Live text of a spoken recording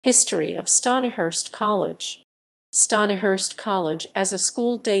History of Stonyhurst College. Stonyhurst College as a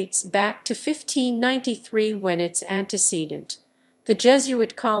school dates back to 1593 when its antecedent, the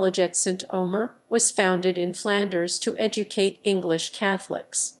Jesuit College at St Omer, was founded in Flanders to educate English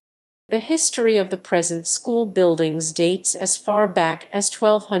Catholics. The history of the present school buildings dates as far back as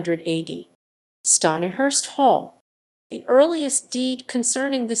 1200 AD. Stonyhurst Hall. The earliest deed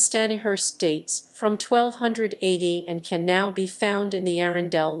concerning the Stonyhurst dates from 1200 AD and can now be found in the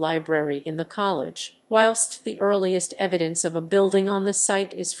Arundel Library in the college, whilst the earliest evidence of a building on the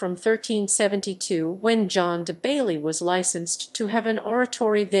site is from 1372 when John de Bailey was licensed to have an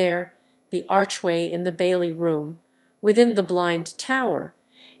oratory there. The archway in the Bailey Room, within the Blind Tower,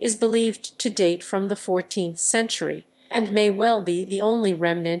 is believed to date from the 14th century and may well be the only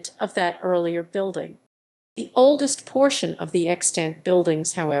remnant of that earlier building. The oldest portion of the extant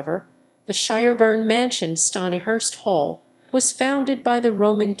buildings, however, the Shireburn Mansion Stonyhurst Hall, was founded by the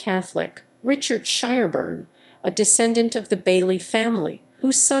Roman Catholic Richard Shireburn, a descendant of the Bailey family,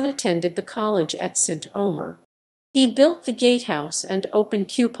 whose son attended the college at St Omer. He built the gatehouse and open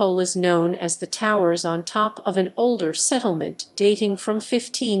cupolas known as the towers on top of an older settlement dating from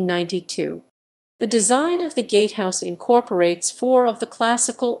 1592. The design of the gatehouse incorporates four of the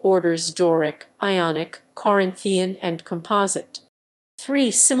classical orders: Doric, Ionic, Corinthian, and Composite.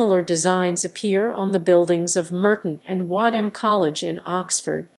 Three similar designs appear on the buildings of Merton and Wadham College in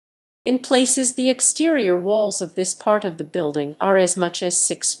Oxford. In places, the exterior walls of this part of the building are as much as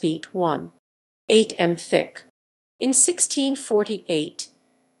 6 feet 1.8 m thick. In 1648,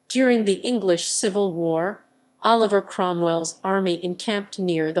 during the English Civil War, Oliver Cromwell's army encamped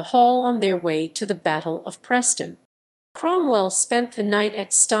near the hall on their way to the Battle of Preston. Cromwell spent the night at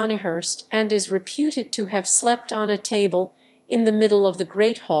Stonyhurst and is reputed to have slept on a table in the middle of the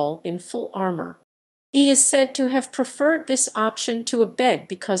great hall in full armour. He is said to have preferred this option to a bed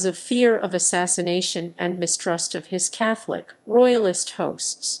because of fear of assassination and mistrust of his Catholic royalist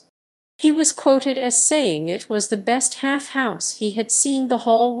hosts. He was quoted as saying it was the best half-house he had seen. The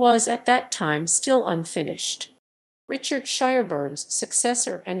hall was at that time still unfinished. Richard Shireburn's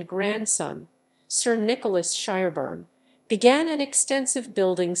successor and grandson, Sir Nicholas Shireburn, began an extensive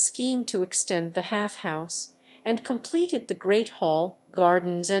building scheme to extend the half-house, and completed the great hall,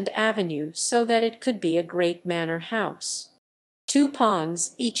 gardens, and avenue so that it could be a great manor house. 2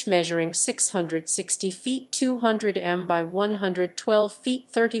 ponds, each measuring 660 feet 200 m by 112 feet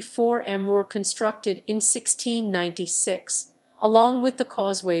 34 m, were constructed in 1696, along with the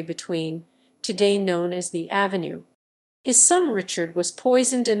causeway between, today known as the avenue. His son Richard was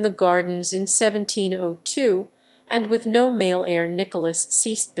poisoned in the gardens in 1702, and with no male heir Nicholas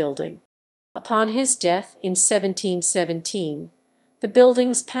ceased building. Upon his death in 1717, the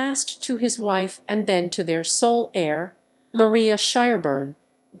buildings passed to his wife and then to their sole heir, Maria Shireburn,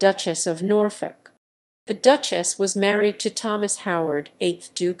 Duchess of Norfolk. The Duchess was married to Thomas Howard,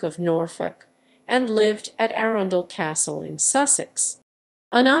 8th Duke of Norfolk, and lived at Arundel Castle in Sussex.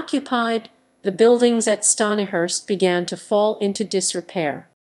 Unoccupied, the buildings at Stonyhurst began to fall into disrepair.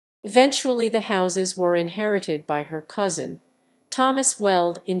 Eventually the houses were inherited by her cousin, Thomas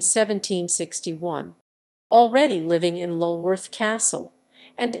Weld, in 1761. Already living in Lulworth Castle,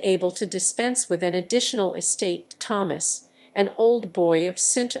 and able to dispense with an additional estate, Thomas, an old boy of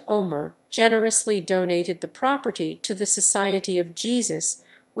St Omer, generously donated the property to the Society of Jesus,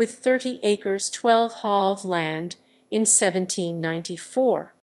 with 30 acres 12 ha of land, in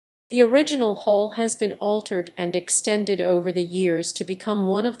 1794. The original hall has been altered and extended over the years to become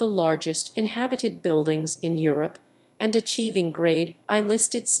one of the largest inhabited buildings in Europe, and achieving Grade I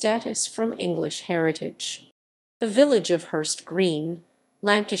listed status from English Heritage. The village of Hurst Green,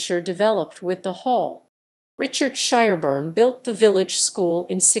 Lancashire, developed with the hall. Richard Shireburn built the village school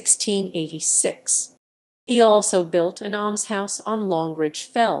in 1686. He also built an almshouse on Longridge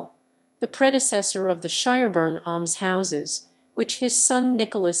Fell, the predecessor of the Shireburn almshouses, which his son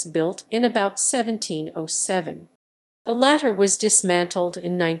Nicholas built in about 1707. The latter was dismantled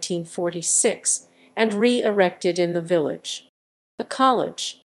in 1946 and re-erected in the village. The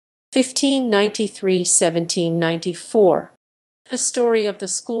college. 1593–1794. The story of the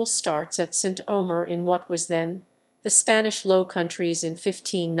school starts at St Omer in what was then the Spanish Low Countries in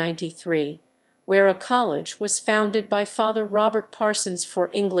 1593, where a college was founded by Father Robert Parsons for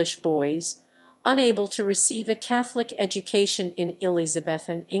English boys, unable to receive a Catholic education in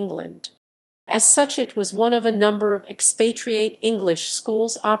Elizabethan England. As such, it was one of a number of expatriate English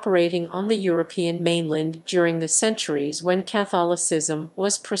schools operating on the European mainland during the centuries when Catholicism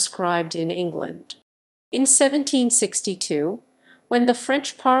was proscribed in England. In 1762, when the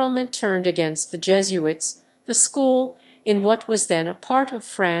French Parliament turned against the Jesuits, the school, in what was then a part of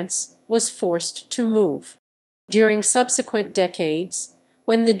France, was forced to move. During subsequent decades,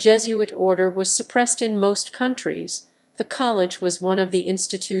 when the Jesuit order was suppressed in most countries, the college was one of the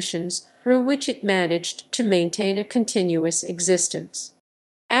institutions through which it managed to maintain a continuous existence.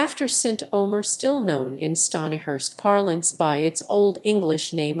 After St Omer, still known in Stonyhurst parlance by its Old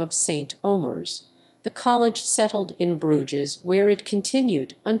English name of St Omers, the college settled in Bruges, where it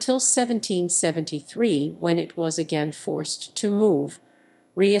continued until 1773, when it was again forced to move,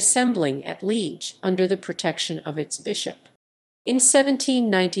 reassembling at Liege under the protection of its bishop. In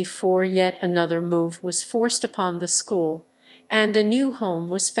 1794 yet another move was forced upon the school, and a new home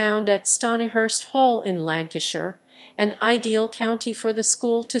was found at Stonyhurst Hall in Lancashire, an ideal county for the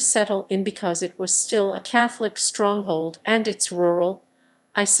school to settle in because it was still a Catholic stronghold, and its rural,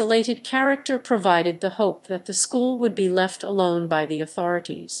 isolated character provided the hope that the school would be left alone by the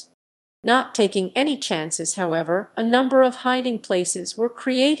authorities. Not taking any chances, however, a number of hiding places were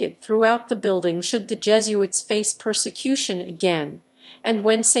created throughout the building should the Jesuits face persecution again, and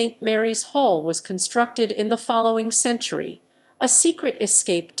when St. Mary's Hall was constructed in the following century, a secret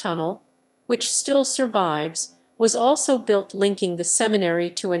escape tunnel, which still survives, was also built, linking the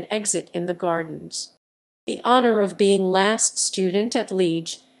seminary to an exit in the gardens. The honor of being last student at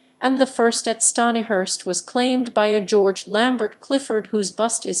Liege and the first at Stonyhurst was claimed by a George Lambert Clifford, whose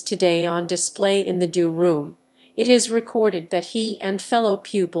bust is today on display in the Dew Room. It is recorded that he and fellow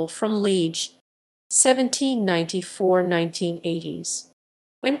pupil from Liege, 1794–1980s.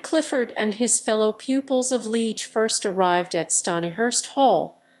 When Clifford and his fellow pupils of Liege first arrived at Stonyhurst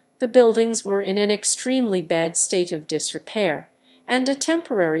Hall, the buildings were in an extremely bad state of disrepair, and a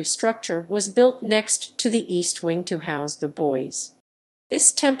temporary structure was built next to the east wing to house the boys.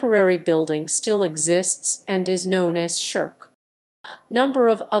 This temporary building still exists and is known as Shirk. A number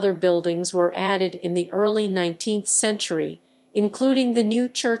of other buildings were added in the early 19th century, including the new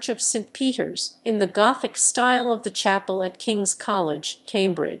Church of St. Peter's, in the Gothic style of the chapel at King's College,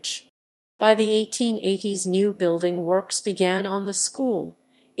 Cambridge. By the 1880s, new building works began on the school,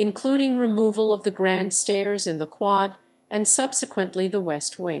 including removal of the grand stairs in the quad and subsequently the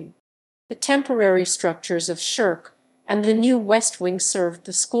west wing. The temporary structures of Shirk and the new west wing served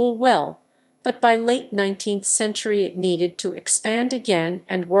the school well, but by late 19th century it needed to expand again,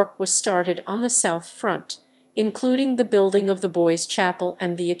 and work was started on the south front, including the building of the boys' chapel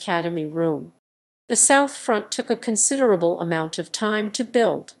and the academy room. The south front took a considerable amount of time to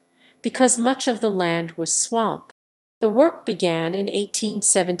build, because much of the land was swamp. The work began in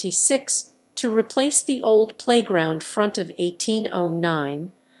 1876 to replace the old playground front of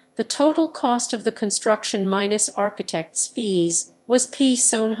 1809. The total cost of the construction minus architect's fees was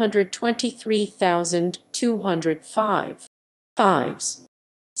 £723,205.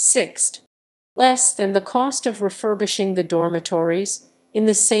 Sixth, less than the cost of refurbishing the dormitories in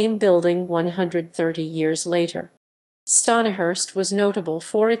the same building 130 years later. Stonyhurst was notable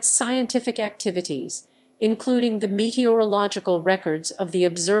for its scientific activities, including the meteorological records of the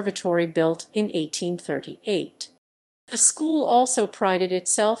observatory built in 1838. The school also prided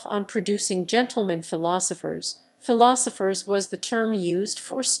itself on producing gentlemen philosophers. Philosophers was the term used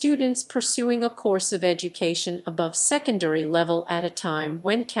for students pursuing a course of education above secondary level at a time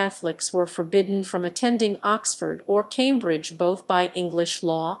when Catholics were forbidden from attending Oxford or Cambridge, both by English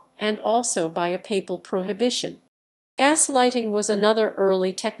law and also by a papal prohibition. Gaslighting was another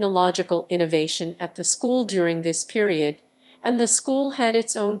early technological innovation at the school during this period, and the school had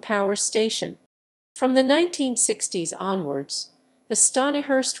its own power station. From the 1960s onwards, the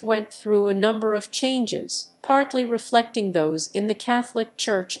Stonyhurst went through a number of changes, partly reflecting those in the Catholic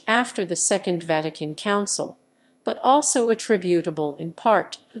Church after the Second Vatican Council, but also attributable in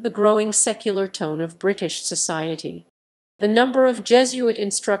part to the growing secular tone of British society. The number of Jesuit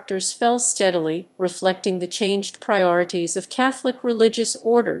instructors fell steadily, reflecting the changed priorities of Catholic religious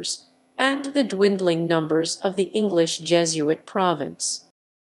orders and the dwindling numbers of the English Jesuit province.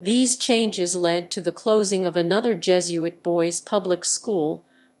 These changes led to the closing of another Jesuit boys' public school,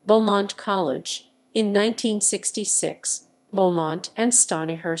 Beaumont College, in 1966. Beaumont and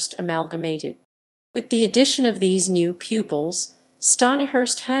Stonyhurst amalgamated. With the addition of these new pupils,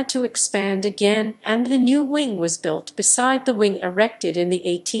 Stonyhurst had to expand again, and the new wing was built beside the wing erected in the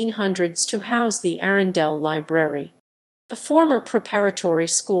 1800s to house the Arundel Library. The former preparatory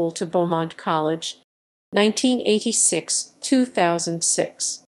school to Beaumont College,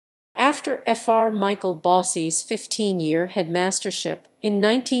 1986–2006. After Fr. Michael Bossie's 15-year headmastership, in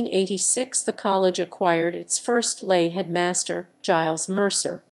 1986 the college acquired its first lay headmaster, Giles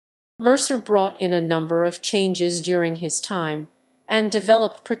Mercer. Mercer brought in a number of changes during his time, and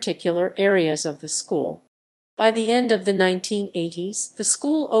developed particular areas of the school. By the end of the 1980s, the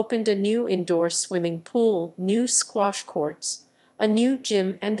school opened a new indoor swimming pool, new squash courts, a new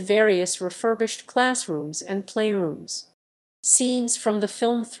gym, and various refurbished classrooms and playrooms. Scenes from the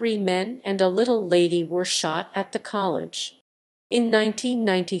film Three Men and a Little Lady were shot at the college. In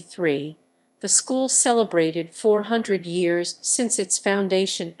 1993, the school celebrated 400 years since its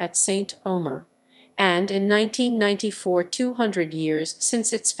foundation at St Omer, and in 1994 200 years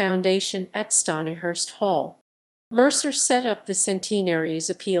since its foundation at Stonyhurst Hall. Mercer set up the Centenary's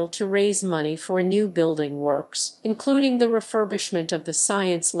appeal to raise money for new building works, including the refurbishment of the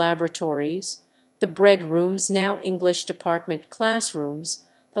science laboratories, the bread rooms, now English department classrooms,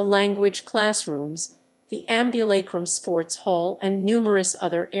 the language classrooms, the ambulacrum sports hall, and numerous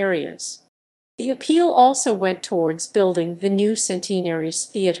other areas. The appeal also went towards building the new Centenary's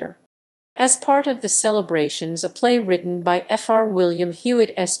Theatre. As part of the celebrations, a play written by Fr. William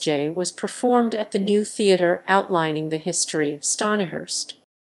Hewitt S.J. was performed at the new theatre outlining the history of Stonyhurst.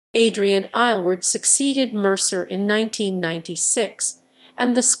 Adrian Aylward succeeded Mercer in 1996,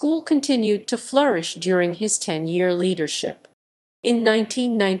 and the school continued to flourish during his 10-year leadership. In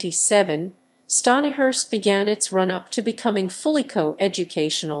 1997, Stonyhurst began its run-up to becoming fully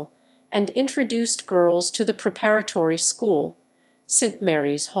co-educational and introduced girls to the preparatory school, St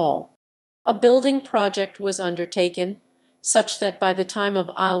Mary's Hall. A building project was undertaken, such that by the time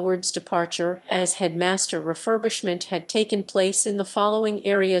of Aylward's departure as headmaster, refurbishment had taken place in the following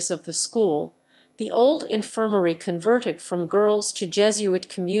areas of the school: the old infirmary converted from girls to Jesuit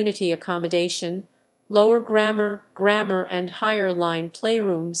community accommodation, lower grammar and higher line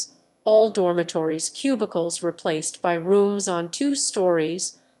playrooms, all dormitories, cubicles replaced by rooms on 2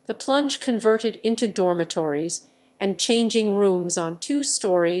 stories, the plunge converted into dormitories, and changing rooms on 2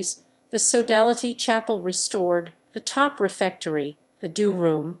 stories, the sodality chapel restored, the top refectory, the dew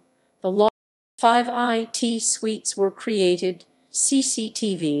room, the law. 5 IT suites were created,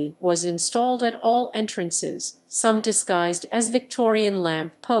 CCTV was installed at all entrances, some disguised as Victorian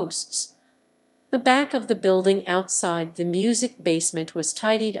lamp posts. The back of the building outside the music basement was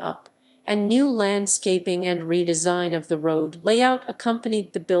tidied up, and new landscaping and redesign of the road layout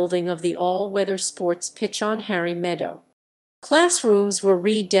accompanied the building of the all-weather sports pitch on Harry Meadow. Classrooms were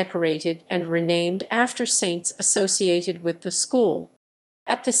redecorated and renamed after saints associated with the school.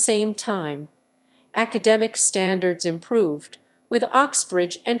 At the same time, academic standards improved, with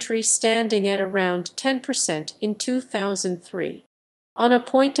Oxbridge entry standing at around 10% in 2003. On a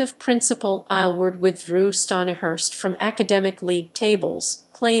point of principle, Aylward withdrew Stonyhurst from academic league tables,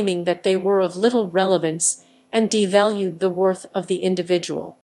 claiming that they were of little relevance and devalued the worth of the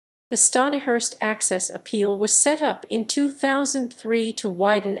individual. The Stonyhurst Access Appeal was set up in 2003 to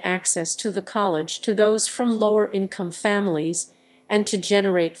widen access to the college to those from lower-income families and to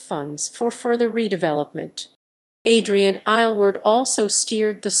generate funds for further redevelopment. Adrian Aylward also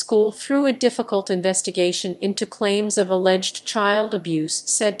steered the school through a difficult investigation into claims of alleged child abuse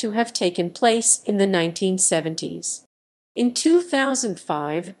said to have taken place in the 1970s. In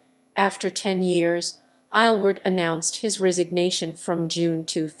 2005, after 10 years, Aylward announced his resignation from June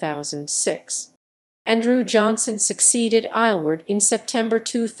 2006. Andrew Johnson succeeded Aylward in September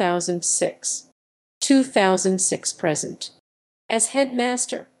 2006. 2006 present. As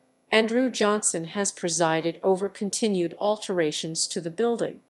headmaster, Andrew Johnson has presided over continued alterations to the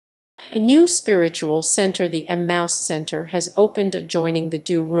building. A new spiritual center, the Emmaus Center, has opened adjoining the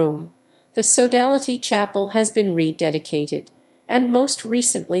Dew Room. The Sodality Chapel has been rededicated, and most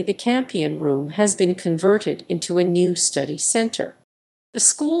recently the Campion Room has been converted into a new study center. The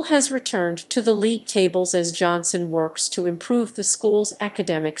school has returned to the league tables as Johnson works to improve the school's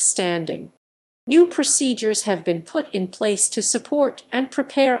academic standing. New procedures have been put in place to support and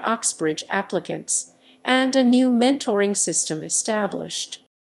prepare Oxbridge applicants, and a new mentoring system established.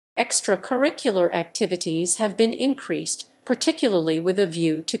 Extracurricular activities have been increased, particularly with a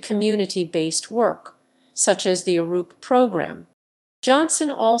view to community-based work, such as the Arup program. Johnson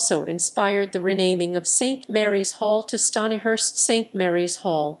also inspired the renaming of St Mary's Hall to Stonyhurst St Mary's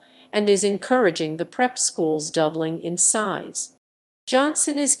Hall and is encouraging the prep schools doubling in size.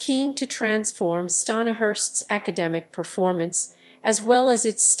 Johnson is keen to transform Stonyhurst's academic performance as well as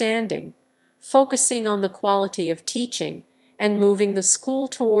its standing, focusing on the quality of teaching and moving the school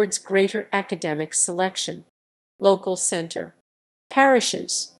towards greater academic selection. Local center.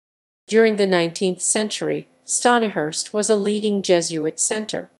 Parishes. During the 19th century, Stonyhurst was a leading Jesuit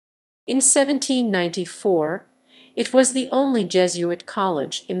center. In 1794, it was the only Jesuit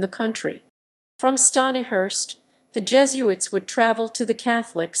college in the country. From Stonyhurst, the Jesuits would travel to the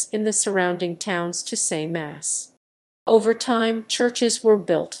Catholics in the surrounding towns to say Mass. Over time, churches were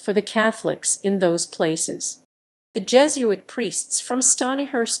built for the Catholics in those places. The Jesuit priests from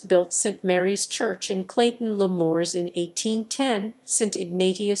Stonyhurst built St Mary's Church in Clayton-le-Moors in 1810, St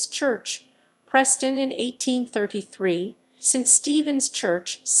Ignatius Church, Preston in 1833, St Stephen's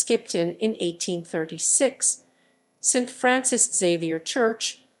Church, Skipton in 1836, St Francis Xavier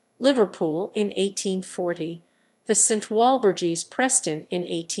Church, Liverpool in 1840, the St Walburges Preston in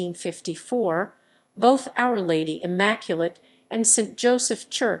 1854, both Our Lady Immaculate and St Joseph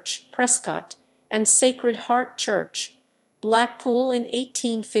Church, Prescott, and Sacred Heart Church, Blackpool in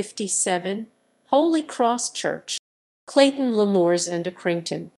 1857, Holy Cross Church, Clayton-le-Moors and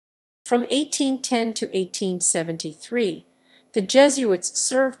Accrington. From 1810 to 1873, the Jesuits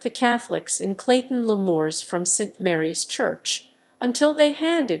served the Catholics in Clayton-le-Moors from St Mary's Church, until they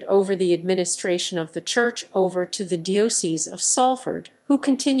handed over the administration of the church over to the Diocese of Salford, who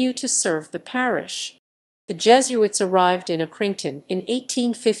continue to serve the parish. The Jesuits arrived in Accrington in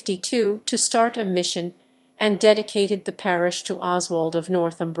 1852 to start a mission and dedicated the parish to Oswald of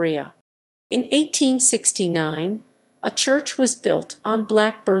Northumbria. In 1869, a church was built on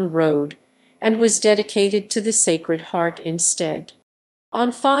Blackburn Road and was dedicated to the Sacred Heart instead.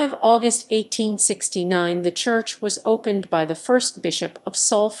 On 5 August 1869, the church was opened by the first Bishop of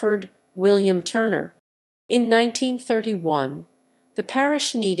Salford, William Turner. In 1931, the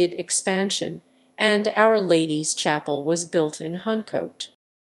parish needed expansion, and Our Lady's Chapel was built in Huncote.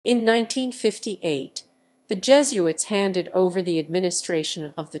 In 1958, the Jesuits handed over the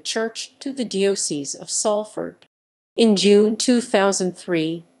administration of the church to the Diocese of Salford. In June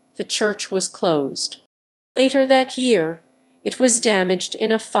 2003, the church was closed. Later that year, it was damaged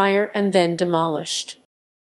in a fire and then demolished.